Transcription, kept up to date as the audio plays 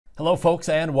Hello folks,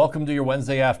 and welcome to your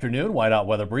Wednesday afternoon WYDOT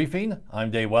weather briefing.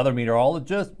 I'm day weather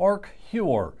meteorologist Mark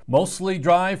Huer. Mostly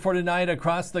dry for tonight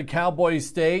across the Cowboy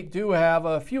State. Do have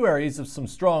a few areas of some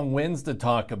strong winds to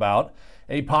talk about.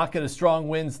 A pocket of strong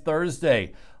winds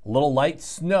Thursday. A little light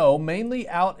snow mainly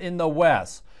out in the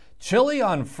west. Chilly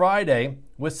on Friday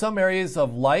with some areas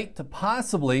of light to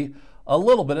possibly a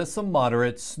little bit of some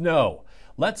moderate snow.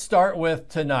 Let's start with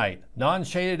tonight.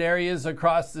 Non-shaded areas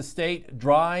across the state,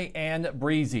 dry and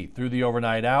breezy through the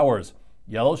overnight hours.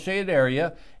 Yellow shaded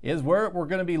area is where we're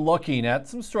going to be looking at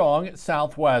some strong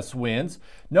southwest winds.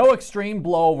 No extreme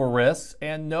blowover risks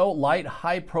and no light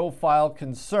high profile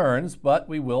concerns, but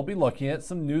we will be looking at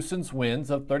some nuisance winds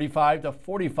of 35 to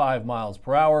 45 miles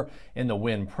per hour in the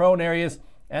wind prone areas.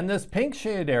 And this pink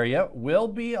shaded area will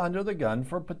be under the gun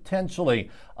for potentially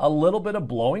a little bit of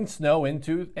blowing snow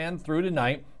into and through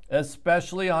tonight,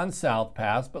 especially on South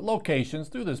Pass, but locations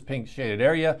through this pink shaded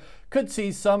area could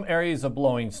see some areas of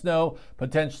blowing snow,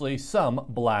 potentially some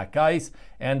black ice,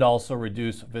 and also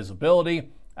reduced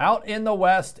visibility. Out in the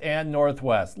west and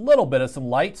northwest, a little bit of some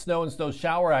light snow and snow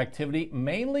shower activity,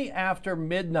 mainly after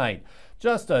midnight.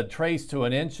 Just a trace to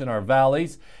an inch in our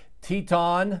valleys.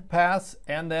 Teton Pass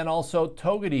and then also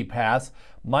Togety Pass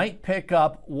might pick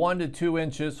up 1 to 2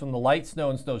 inches from the light snow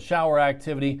and snow shower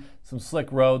activity, some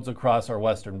slick roads across our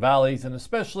western valleys and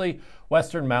especially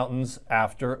western mountains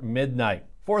after midnight.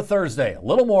 For Thursday, a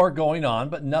little more going on,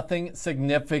 but nothing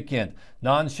significant.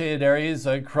 Non-shaded areas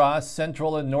across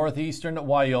central and northeastern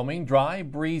Wyoming, dry,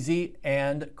 breezy,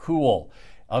 and cool.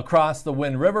 Across the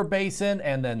Wind River Basin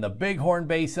and then the Bighorn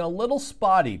Basin, a little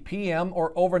spotty PM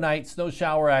or overnight snow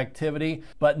shower activity,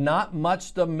 but not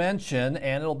much to mention,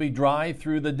 and it'll be dry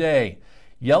through the day.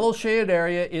 Yellow shaded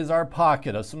area is our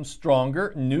pocket of some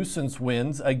stronger nuisance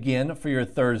winds again for your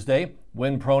Thursday.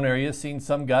 Wind prone areas seeing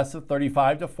some gusts of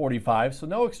 35 to 45, so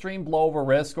no extreme blowover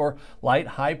risk or light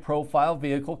high profile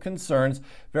vehicle concerns.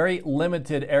 Very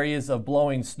limited areas of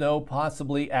blowing snow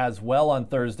possibly as well on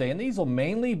Thursday, and these will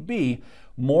mainly be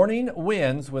morning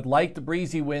winds with light to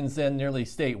breezy winds then nearly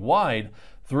statewide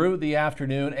through the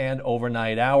afternoon and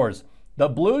overnight hours. The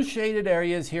blue shaded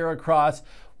areas here across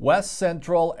west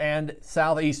central and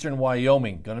southeastern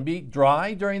Wyoming. Going to be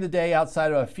dry during the day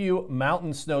outside of a few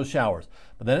mountain snow showers.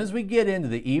 But then as we get into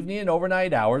the evening and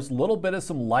overnight hours, a little bit of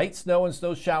some light snow and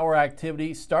snow shower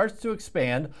activity starts to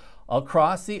expand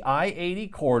across the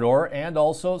I-80 corridor, and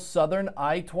also southern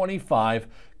I-25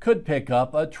 could pick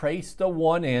up a trace to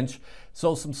 1 inch.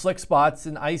 So some slick spots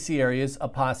in icy areas a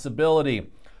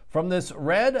possibility. From this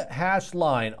red hashed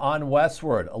line on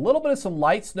westward, a little bit of some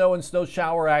light snow and snow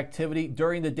shower activity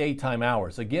during the daytime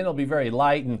hours. Again, it'll be very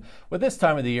light, and with this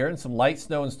time of the year and some light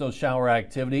snow and snow shower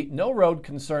activity, no road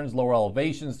concerns, lower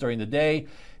elevations during the day.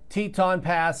 Teton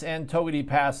Pass and Togety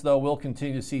Pass, though, will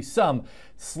continue to see some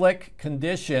slick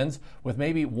conditions with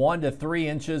maybe 1 to 3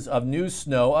 inches of new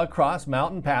snow across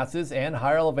mountain passes and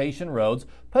higher elevation roads,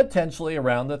 potentially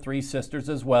around the Three Sisters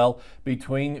as well,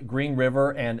 between Green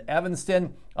River and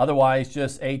Evanston. Otherwise,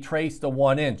 just a trace to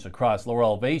 1 inch across lower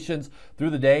elevations through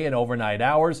the day and overnight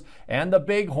hours. And the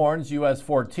Bighorns, US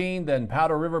 14, then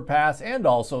Powder River Pass, and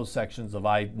also sections of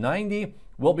I-90.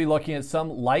 We'll be looking at some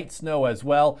light snow as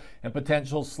well and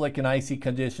potential slick and icy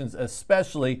conditions,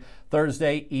 especially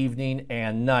Thursday evening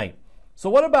and night. So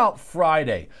what about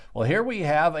Friday? Well, here we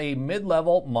have a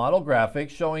mid-level model graphic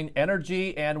showing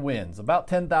energy and winds, about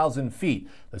 10,000 feet.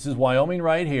 This is Wyoming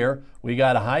right here. We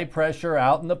got a high pressure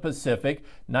out in the Pacific,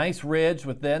 nice ridge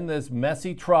with then this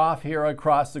messy trough here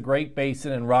across the Great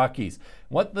Basin and Rockies.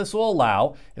 What this will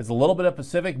allow is a little bit of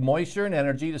Pacific moisture and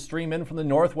energy to stream in from the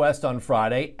northwest on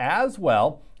Friday, as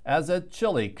well as a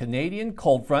chilly Canadian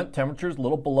cold front. Temperatures a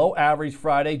little below average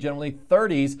Friday, generally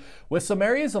 30s, with some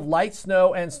areas of light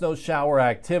snow and snow shower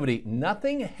activity.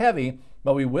 Nothing heavy,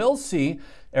 but we will see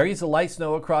areas of light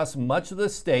snow across much of the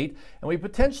state, and we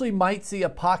potentially might see a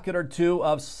pocket or two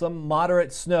of some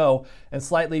moderate snow and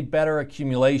slightly better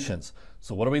accumulations.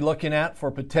 So what are we looking at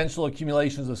for potential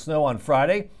accumulations of snow on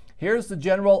Friday? Here's the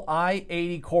general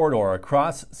I-80 corridor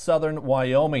across southern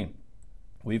Wyoming.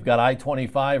 We've got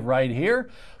I-25 right here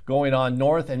going on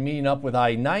north and meeting up with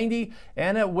I-90,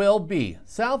 and it will be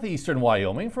southeastern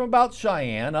Wyoming from about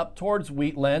Cheyenne up towards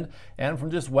Wheatland, and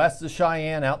from just west of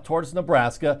Cheyenne out towards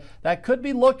Nebraska. That could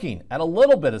be looking at a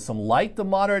little bit of some light to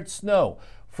moderate snow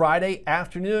Friday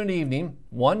afternoon and evening,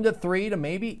 1 to 3 to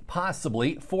maybe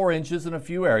possibly 4 inches in a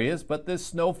few areas, but this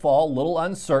snowfall a little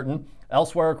uncertain.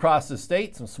 Elsewhere across the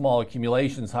state, some small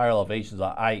accumulations, higher elevations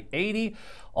on I-80.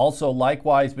 Also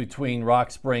likewise between Rock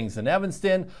Springs and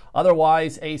Evanston.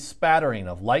 Otherwise, a spattering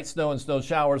of light snow and snow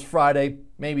showers Friday.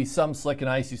 Maybe some slick and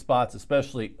icy spots,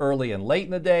 especially early and late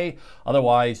in the day.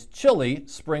 Otherwise, chilly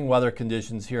spring weather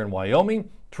conditions here in Wyoming.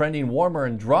 Trending warmer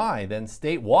and dry than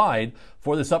statewide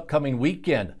for this upcoming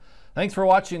weekend. Thanks for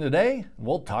watching today, and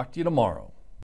we'll talk to you tomorrow.